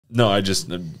No, I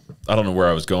don't know where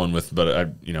I was going with,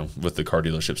 but with the car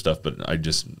dealership stuff, but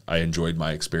I enjoyed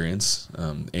my experience.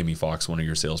 Amy Fox, one of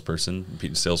your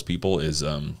salespeople, is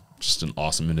just an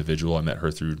awesome individual. I met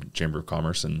her through Chamber of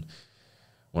Commerce, and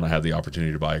when I had the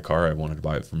opportunity to buy a car, I wanted to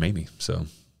buy it from Amy. So,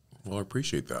 well, I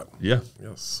appreciate that. Yeah.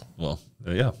 Yes. Well,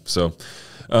 yeah. So,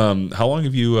 how long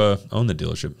have you owned the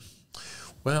dealership?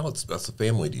 Well, that's a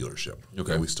family dealership.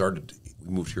 Okay. We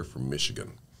moved here from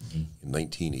Michigan in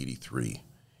 1983.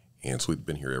 And so we've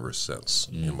been here ever since.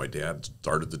 And my dad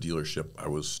started the dealership. I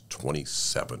was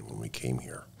 27 when we came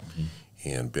here,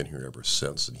 and been here ever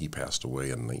since. And he passed away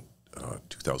in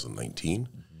 2019.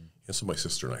 And so my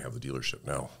sister and I have the dealership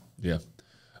now. Yeah.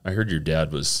 I heard your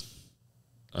dad was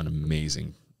an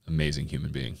amazing, amazing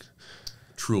human being.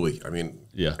 Truly. I mean,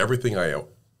 everything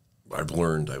I've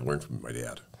learned from my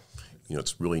dad.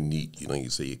 It's really neat. You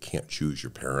say you can't choose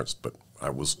your parents, but I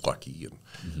was lucky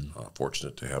and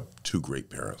fortunate to have two great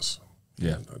parents.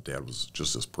 Yeah. And, Dad was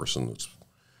just this person that's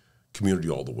community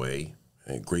all the way,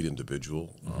 a great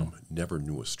individual, never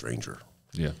knew a stranger.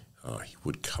 Yeah. He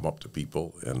would come up to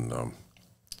people and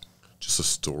just the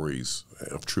stories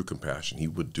of true compassion. He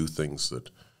would do things that,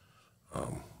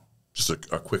 just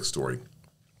a quick story.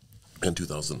 In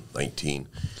 2019,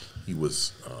 he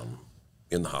was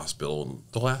in the hospital in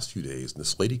the last few days, and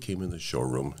this lady came in the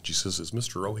showroom. She says, "Is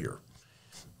Mr. Roe here?"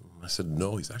 I said,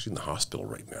 "No, he's actually in the hospital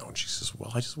right now." And she says,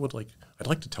 "Well, I'd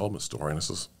like to tell him a story." And I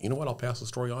says, "You know what? I'll pass the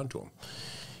story on to him."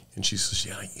 And she says,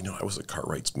 "Yeah, I was at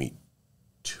Cartwright's meet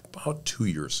about 2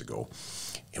 years ago,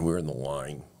 and we were in the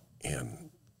line,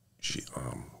 and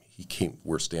he came.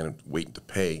 We're standing waiting to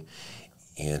pay,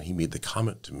 and he made the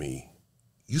comment to me,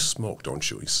 'You smoke, don't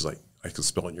you?' He says, I can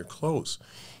smell it in your clothes."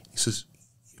 He says,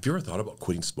 "Have you ever thought about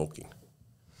quitting smoking?"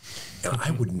 And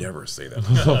I would never say that.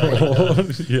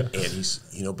 Yeah. And he's,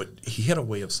 but he had a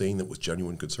way of saying that with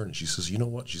genuine concern. And she says, "You know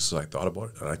what?" She says, "I thought about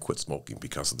it, and I quit smoking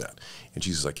because of that." And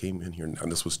she says, "I came in here,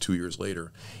 and this was 2 years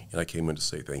later, and I came in to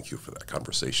say thank you for that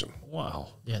conversation." Wow.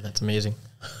 Yeah, that's amazing.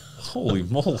 Holy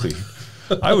moly.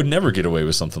 I would never get away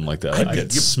with something like that. I'd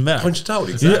get smacked. Punched out,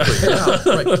 exactly. Yeah,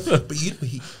 right.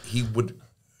 But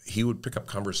he would pick up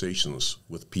conversations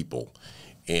with people,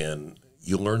 and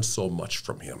you learn so much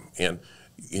from him. And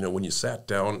when you sat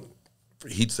down,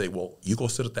 he'd say, "Well, you go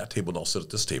sit at that table and I'll sit at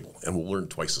this table, and we'll learn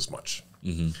twice as much,"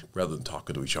 rather than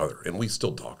talking to each other. And we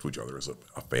still talk to each other as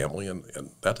a family and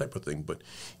that type of thing. But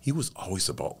he was always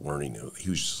about learning. He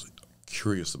was just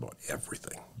curious about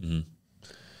everything.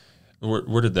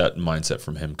 Where did that mindset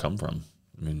from him come from?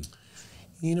 I mean,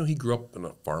 he grew up in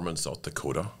a farm in South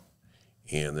Dakota,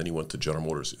 and then he went to General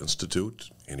Motors Institute,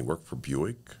 and he worked for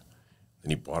Buick.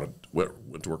 Then he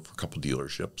went to work for a couple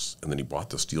dealerships, and then he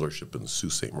bought this dealership in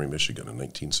Sault Ste. Marie, Michigan in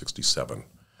 1967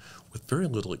 with very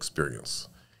little experience.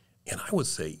 And I would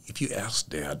say, if you ask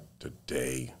Dad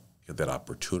today, had that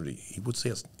opportunity, he would say,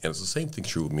 and it's the same thing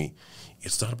true with me,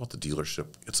 it's not about the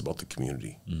dealership, it's about the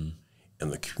community.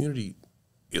 And the community,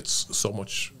 it's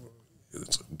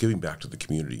giving back to the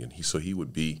community. And he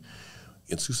would be,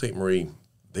 in Sault Ste. Marie,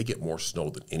 they get more snow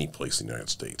than any place in the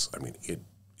United States. I mean,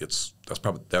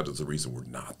 that is the reason we're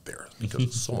not there, because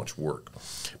it's so much work.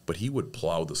 But he would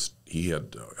plow this. He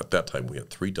had at that time we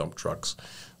had 3 dump trucks,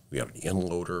 we had an end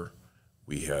loader,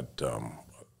 we had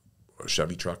a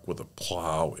Chevy truck with a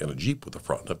plow, and a Jeep with a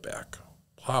front and a back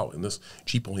plow. And this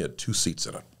Jeep only had 2 seats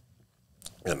in it,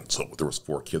 and so there was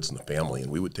 4 kids in the family,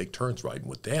 and we would take turns riding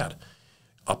with Dad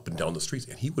up and down the streets,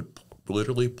 and he would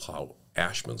literally plow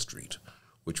Ashman Street,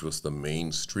 which was the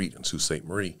main street in Sault Ste.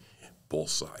 Marie, both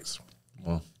sides.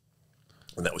 Wow.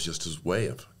 And that was just his way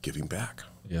of giving back.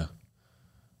 Yeah.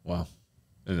 Wow.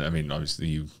 And I mean,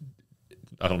 obviously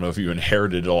I don't know if you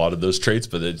inherited a lot of those traits,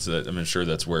 but I'm sure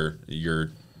that's where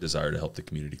your desire to help the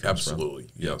community comes from. Absolutely.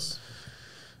 Yes.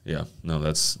 Yeah. No,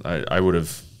 I would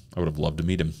have loved to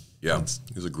meet him. Yeah.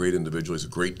 He's a great individual. He's a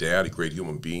great dad, a great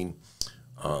human being.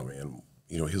 And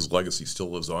his legacy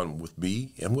still lives on with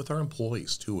me and with our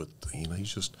employees too.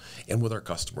 And with our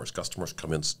customers. Customers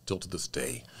come in still to this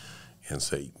day and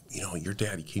say, your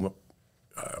dad, he came up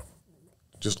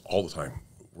just all the time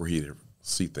where he'd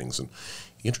see things. And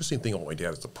the interesting thing about my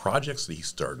dad is the projects that he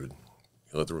started.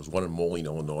 There was one in Moline,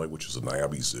 Illinois, which was a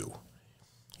Niabi Zoo.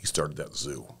 He started that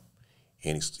zoo.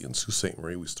 And in Sault Ste.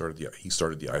 Marie, he started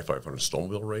the I-500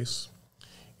 snowmobile race.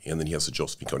 And then he has the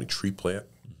Josephine County Tree Plant.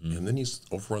 And then he's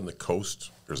over on the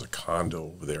coast. There's a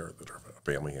condo over there that our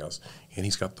family has. And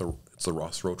he's got it's the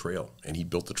Roe Trail. And he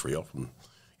built the trail from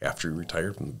after he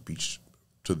retired from the beach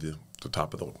to the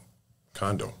top of the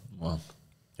condo. Wow.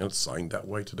 And it's signed that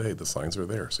way today. The signs are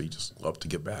there. So you just love to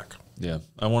give back. Yeah.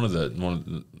 One of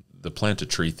the plant a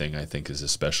tree thing I think is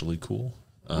especially cool.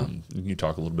 Can you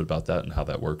talk a little bit about that and how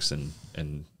that works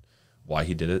and why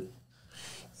he did it?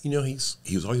 You know, he was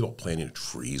always about planting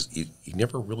trees. He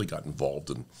never really got involved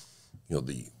in, you know,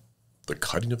 the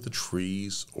cutting of the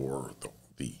trees or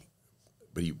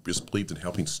but he just believed in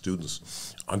helping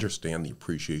students understand the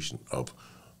appreciation of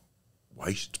why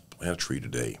you should plant a tree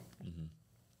today.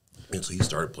 And so he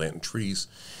started planting trees,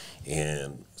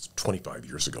 and it's 25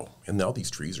 years ago. And now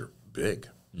these trees are big.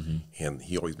 And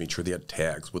he always made sure they had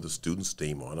tags with the student's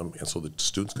name on them, and so the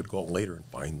students could go out later and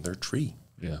find their tree.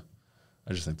 Yeah.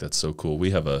 I just think that's so cool.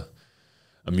 We have a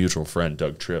mutual friend,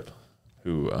 Doug Tripp,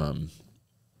 who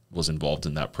was involved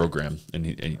in that program, and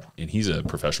he's a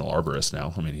professional arborist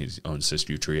now. I mean, he owns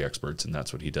Siskiyou Tree Experts, and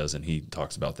that's what he does. And he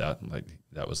talks about that, like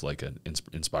that was like an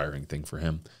inspiring thing for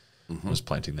him, was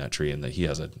planting that tree, and that he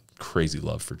has a crazy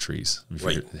love for trees. If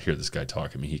you hear this guy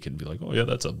talk, I mean, he can be like, "Oh yeah,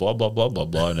 that's a blah blah blah blah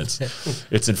blah," and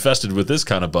it's infested with this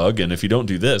kind of bug, and if you don't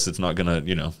do this, it's not gonna,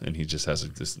 you know. And he just has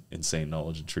this insane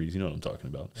knowledge of trees. You know what I'm talking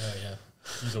about? Oh yeah,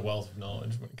 he's a wealth of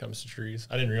knowledge when it comes to trees.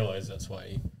 I didn't realize that's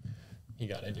why he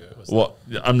got into it. Well,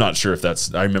 I'm not sure if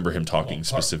that's. I remember him talking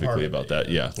specifically about that.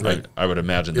 Yeah, Right. I would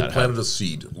imagine It that planted a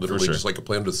seed, literally, sure. just like it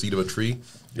planted a seed of a tree.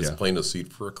 It's Yeah. planted a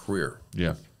seed for a career.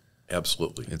 Yeah,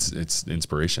 Absolutely. it's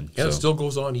inspiration. And it So, still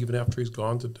goes on even after he's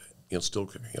gone today. It's still,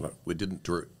 you know, we didn't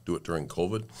do it during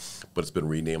COVID, but it's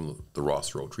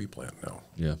broe Tree Plant now.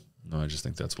 yeah, no, I just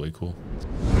think that's way cool.